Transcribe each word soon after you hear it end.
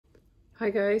Hi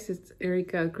guys, it's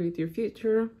Erika at Create Your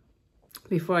Future.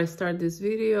 Before I start this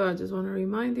video, I just want to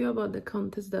remind you about the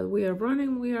contest that we are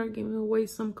running. We are giving away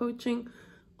some coaching.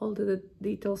 All the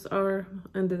details are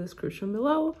in the description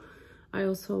below. I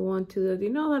also want to let you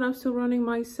know that I'm still running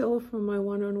myself for my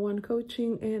one-on-one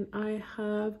coaching, and I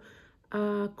have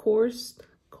a course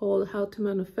called How to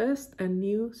Manifest a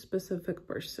New Specific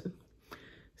Person.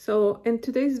 So in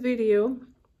today's video,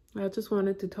 I just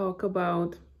wanted to talk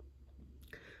about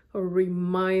or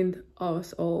remind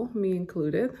us all, me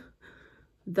included,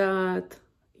 that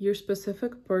your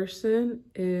specific person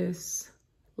is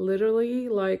literally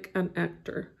like an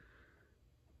actor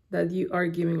that you are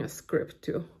giving a script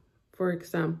to. For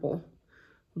example,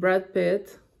 Brad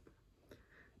Pitt.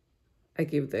 I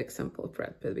give the example of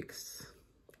Brad Pitt because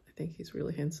I think he's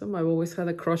really handsome. I've always had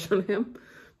a crush on him.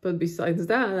 But besides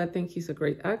that, I think he's a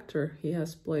great actor. He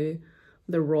has played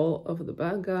the role of the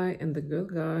bad guy and the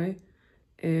good guy.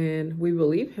 And we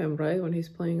believe him, right, when he's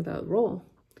playing that role.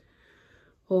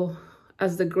 Well,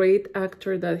 as the great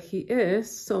actor that he is,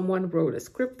 someone wrote a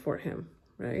script for him,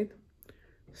 right?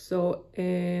 So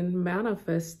in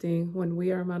manifesting, when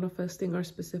we are manifesting our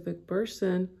specific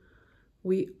person,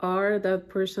 we are that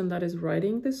person that is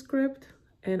writing the script,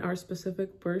 and our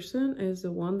specific person is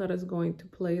the one that is going to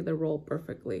play the role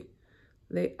perfectly.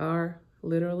 They are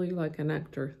literally like an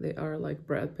actor. They are like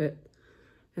Brad Pitt,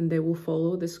 and they will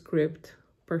follow the script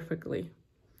perfectly.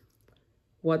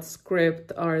 What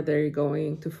script are they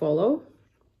going to follow?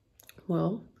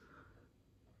 Well,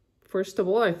 first of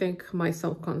all, I think my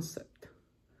self-concept,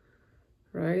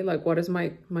 right? Like, what is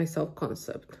my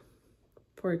self-concept?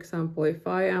 For example, if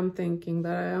I am thinking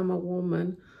that I am a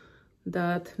woman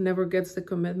that never gets the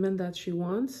commitment that she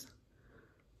wants,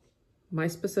 my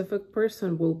specific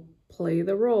person will play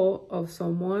the role of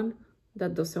someone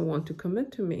that doesn't want to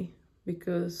commit to me,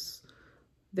 because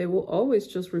they will always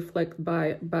just reflect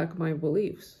back my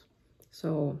beliefs.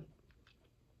 So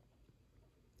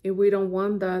if we don't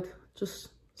want that,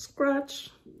 just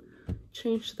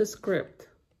change the script.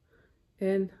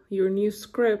 And your new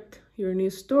script, your new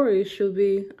story should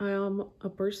be, I am a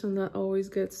person that always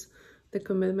gets the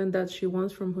commitment that she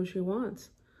wants from who she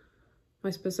wants. My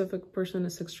specific person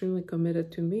is extremely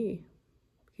committed to me.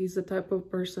 He's the type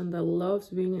of person that loves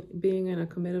being in a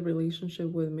committed relationship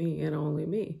with me and only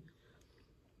me.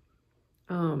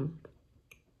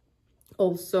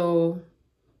 Also,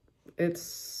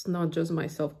 it's not just my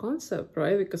self-concept,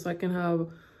 right? Because I can have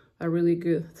a really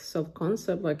good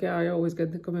self-concept, like, yeah, I always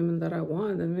get the commitment that I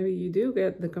want, and maybe you do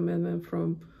get the commitment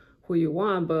from who you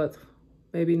want, but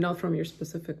maybe not from your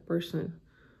specific person.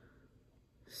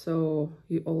 So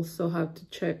you also have to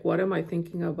check, what am I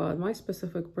thinking about my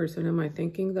specific person? Am I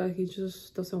thinking that he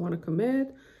just doesn't want to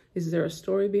commit? Is there a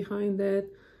story behind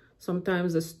it?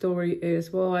 Sometimes the story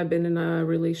is, well, I've been in a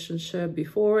relationship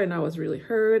before and I was really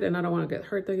hurt and I don't want to get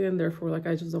hurt again. Therefore, like,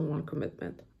 I just don't want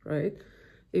commitment, right?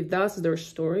 If that's their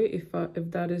story, if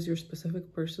that is your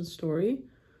specific person's story,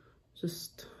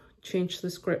 just change the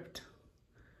script.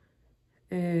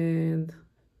 And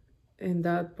in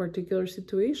that particular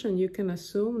situation, you can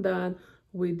assume that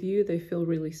with you, they feel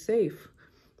really safe,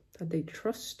 that they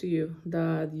trust you,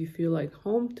 that you feel like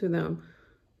home to them.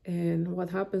 And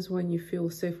what happens when you feel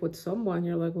safe with someone,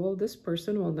 you're like, well, this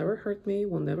person will never hurt me,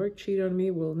 will never cheat on me,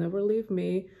 will never leave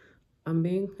me. I'm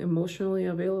being emotionally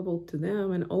available to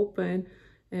them and open,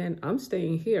 and I'm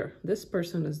staying here. This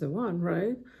person is the one,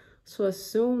 right? So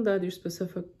assume that your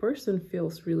specific person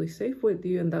feels really safe with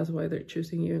you, and that's why they're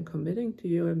choosing you and committing to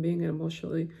you and being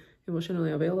emotionally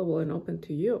available and open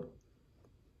to you.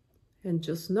 And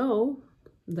just know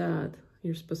that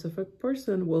your specific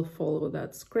person will follow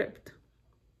that script.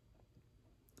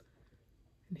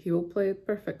 And he will play it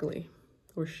perfectly,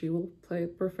 or she will play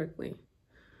it perfectly.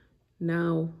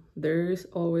 Now, there is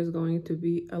always going to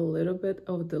be a little bit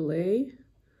of delay,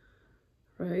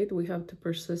 right? We have to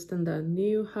persist in that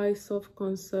new high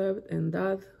self-concept and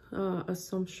that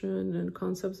assumption and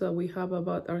concepts that we have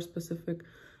about our specific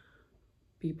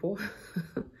people.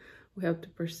 We have to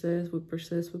persist, we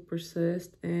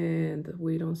persist, and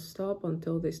we don't stop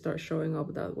until they start showing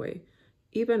up that way,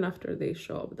 even after they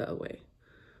show up that way.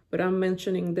 But I'm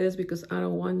mentioning this because I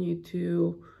don't want you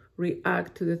to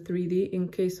react to the 3D in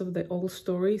case of the old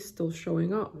story still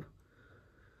showing up.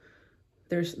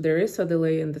 There is a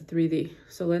delay in the 3D.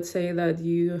 So let's say that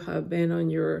you have been on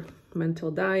your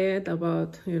mental diet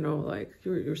about, you know, like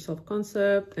your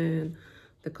self-concept and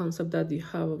the concept that you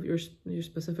have of your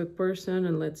specific person.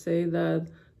 And let's say that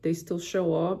they still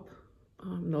show up,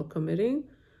 not committing.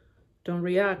 Don't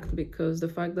react, because the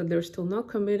fact that they're still not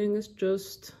committing is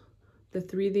just the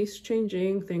 3D is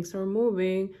changing, things are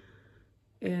moving,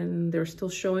 and they're still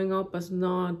showing up as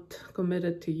not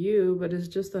committed to you, but it's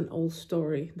just an old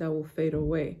story that will fade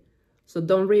away. So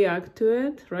don't react to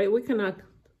it, right? We cannot,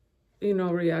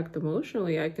 react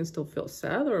emotionally. I can still feel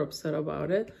sad or upset about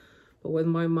it, but with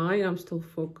my mind, I'm still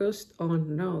focused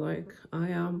on, no, like, I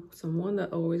am someone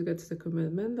that always gets the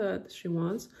commitment that she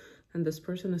wants, and this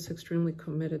person is extremely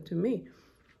committed to me.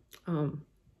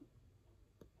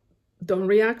 Don't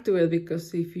react to it,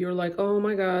 because if you're like, oh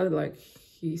my God, like,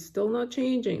 he's still not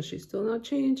changing, she's still not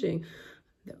changing,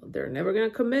 they're never going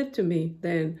to commit to me,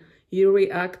 then you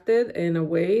reacted in a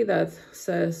way that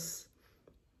says,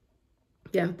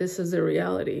 yeah, this is the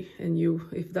reality. And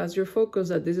if that's your focus,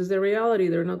 that this is the reality,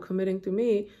 they're not committing to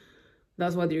me,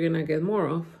 that's what you're going to get more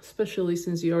of, especially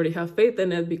since you already have faith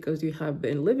in it because you have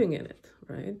been living in it,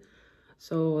 right?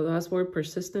 So that's where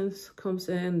persistence comes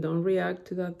in. Don't react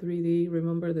to that 3D.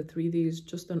 Remember, the 3D is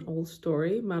just an old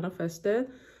story, manifested.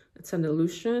 It's an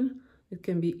illusion. It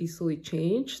can be easily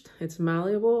changed. It's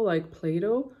malleable like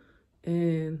Play-Doh.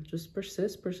 And just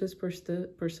persist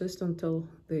until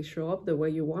they show up the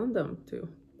way you want them to.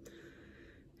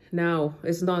 Now,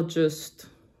 it's not just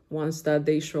once that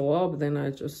they show up, then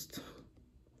I just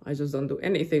don't do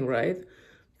anything, right?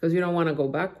 Because you don't want to go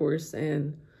backwards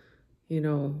and,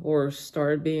 or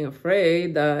start being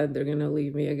afraid that they're going to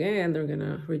leave me again, they're going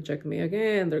to reject me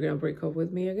again, they're going to break up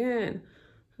with me again.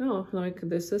 No, like,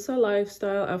 this is a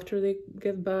lifestyle. After they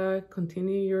get back,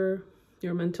 continue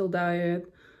your mental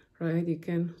diet, right? You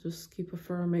can just keep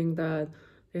affirming that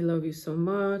they love you so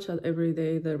much, that every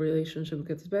day the relationship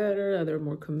gets better, that they're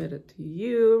more committed to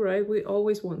you, right? We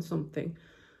always want something.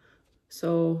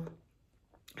 So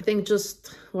I think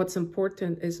just what's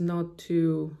important is not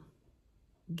to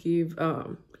give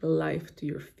life to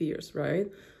your fears, right?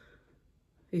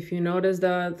 If you notice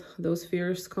that those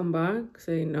fears come back,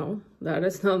 say, no, that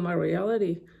is not my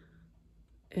reality.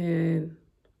 And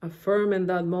affirm in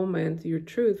that moment your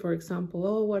truth. For example,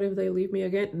 oh, what if they leave me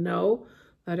again? No,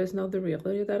 that is not the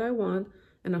reality that I want.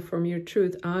 And affirm your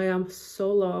truth. I am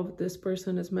so loved. This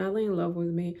person is madly in love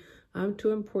with me. I'm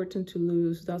too important to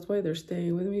lose. That's why they're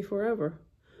staying with me forever,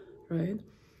 right?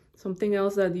 Something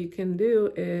else that you can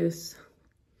do is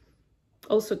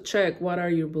also check what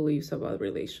are your beliefs about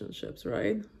relationships,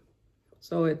 right?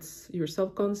 So it's your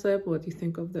self-concept, what you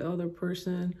think of the other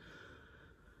person.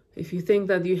 If you think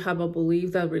that you have a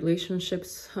belief that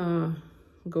relationships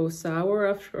go sour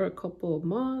after a couple of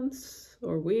months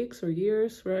or weeks or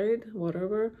years, right?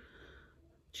 Whatever,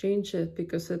 change it,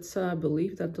 because it's a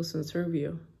belief that doesn't serve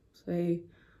you. Say,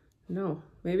 no,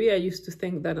 maybe I used to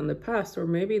think that in the past, or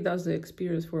maybe that's the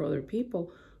experience for other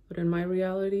people. But in my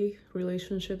reality,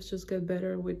 relationships just get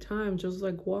better with time, just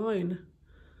like wine.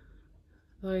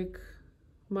 Like,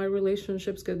 my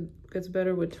relationships gets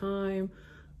better with time.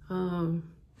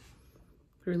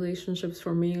 Relationships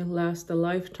for me last a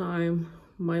lifetime.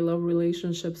 My love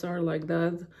relationships are like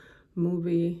that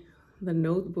movie, The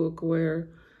Notebook, where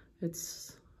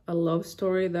it's a love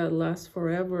story that lasts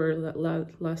forever, that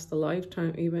lasts a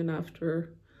lifetime, even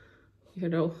after,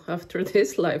 after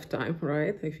this lifetime,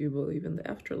 right? If you believe in the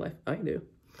afterlife, I do.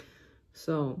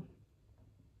 So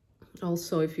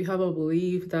also, if you have a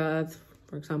belief that,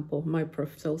 for example, my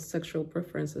sexual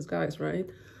preferences, guys, right?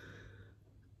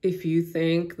 If you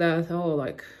think that,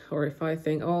 or if I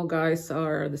think all guys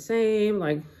are the same,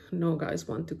 like, no guys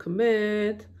want to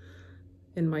commit.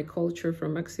 In my culture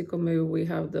from Mexico, maybe we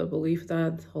have the belief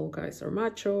that all guys are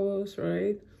machos,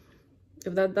 right?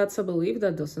 If that's a belief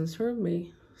that doesn't serve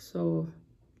me. So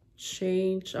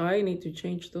I need to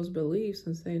change those beliefs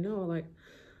and say, no, like,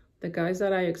 the guys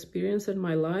that I experience in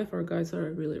my life are guys that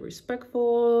are really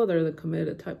respectful. They're the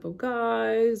committed type of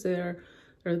guys. They're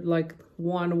like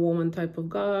one woman type of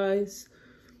guys,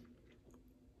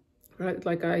 right?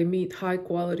 Like, I meet high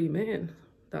quality men.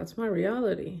 That's my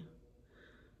reality.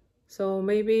 So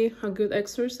maybe a good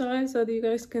exercise that you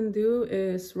guys can do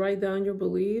is write down your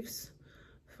beliefs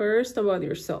first about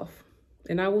yourself.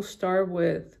 And I will start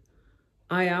with,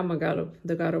 I am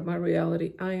the God of my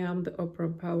reality. I am the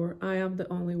operant power. I am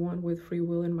the only one with free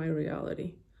will in my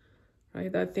reality,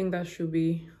 right? I think that should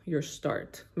be your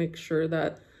start. Make sure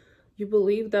that you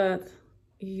believe that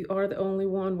you are the only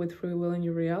one with free will in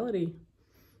your reality,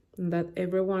 and that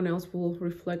everyone else will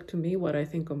reflect to me what I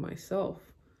think of myself,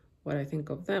 what I think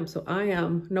of them. So I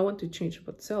am no one to change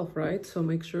but self, right? So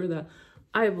make sure that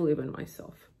I believe in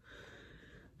myself.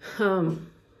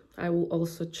 I will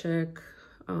also check,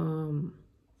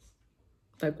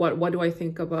 like, what do I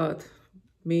think about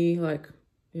me, like,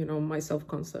 my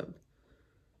self-concept.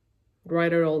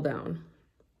 Write it all down.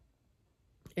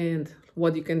 And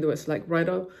what you can do is, like,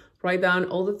 write down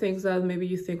all the things that maybe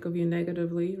you think of you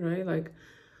negatively, right? Like,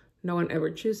 no one ever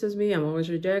chooses me, I'm always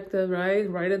rejected, right?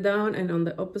 Write it down. And on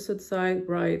the opposite side,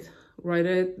 write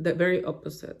it the very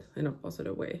opposite in a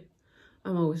positive way.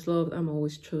 I'm always loved, I'm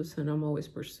always chosen, I'm always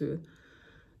pursued.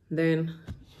 Then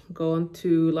go on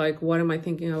to like, what am I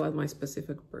thinking about my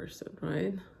specific person,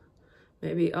 right?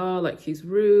 Maybe, oh, like he's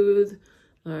rude,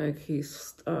 like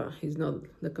he's not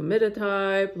the committed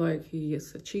type, like he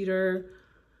is a cheater.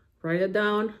 Write it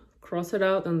down, cross it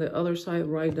out. On the other side,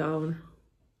 write down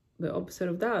the opposite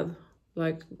of that.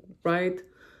 Like, write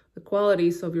the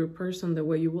qualities of your person the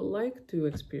way you would like to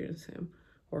experience him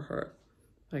or her.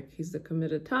 Like, he's the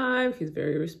committed type, he's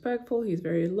very respectful, he's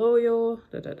very loyal,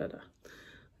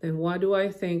 Then what do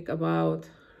I think about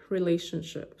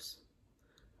relationships?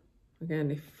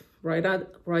 Again, if write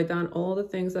down all the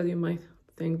things that you might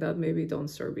think that maybe don't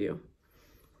serve you.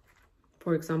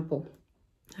 For example,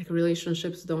 like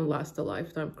relationships don't last a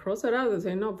lifetime. Cross it out and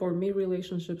say, no, for me,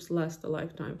 relationships last a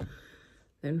lifetime.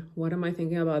 Then what am I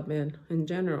thinking about men in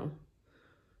general?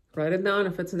 Write it down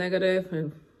if it's negative.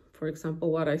 And for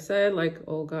example, what I said, like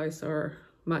all guys are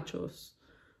machos,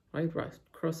 right?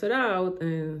 Cross it out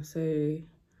and say,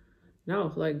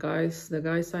 no, like the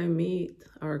guys I meet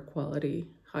are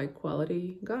high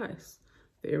quality guys.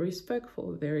 Very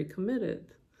respectful, very committed.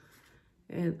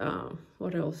 And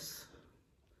what else?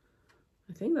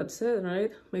 I think that's it,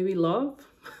 right? Maybe love.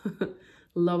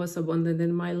 Love is abundant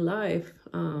in my life.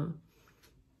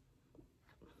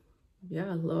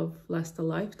 Yeah, love lasts a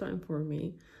lifetime for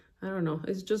me. I don't know.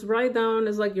 It's just write down.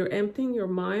 It's like you're emptying your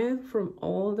mind from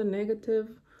all the negative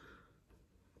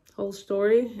whole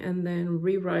story, and then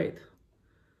rewrite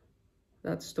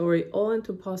that story all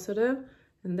into positive,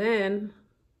 and then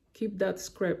keep that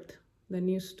script, the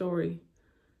new story,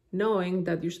 knowing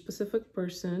that your specific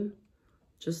person,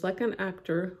 just like an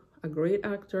actor, a great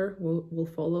actor will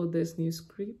follow this new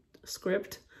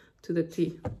script to the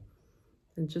T.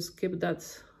 And just keep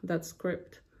that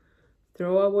script.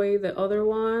 Throw away the other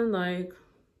one, like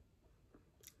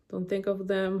don't think of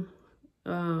them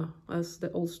as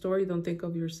the old story. Don't think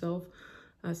of yourself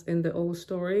as in the old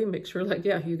story. Make sure, like,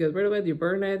 yeah, you get rid of it, you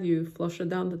burn it, you flush it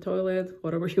down the toilet,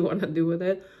 whatever you want to do with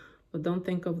it, but don't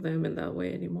think of them in that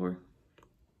way anymore.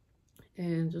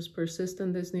 And just persist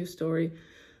in this new story.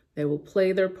 They will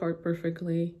play their part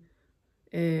perfectly,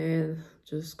 and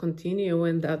just continue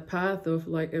in that path of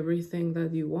like everything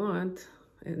that you want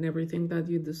and everything that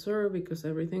you deserve, because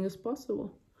everything is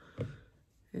possible.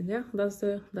 And yeah, that's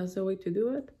the way to do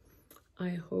it.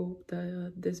 I hope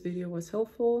that this video was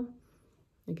helpful.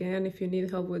 Again, if you need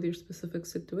help with your specific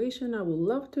situation, I would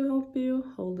love to help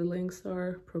you. All the links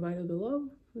are provided below.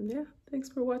 And yeah, thanks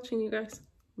for watching, you guys.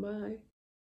 Bye.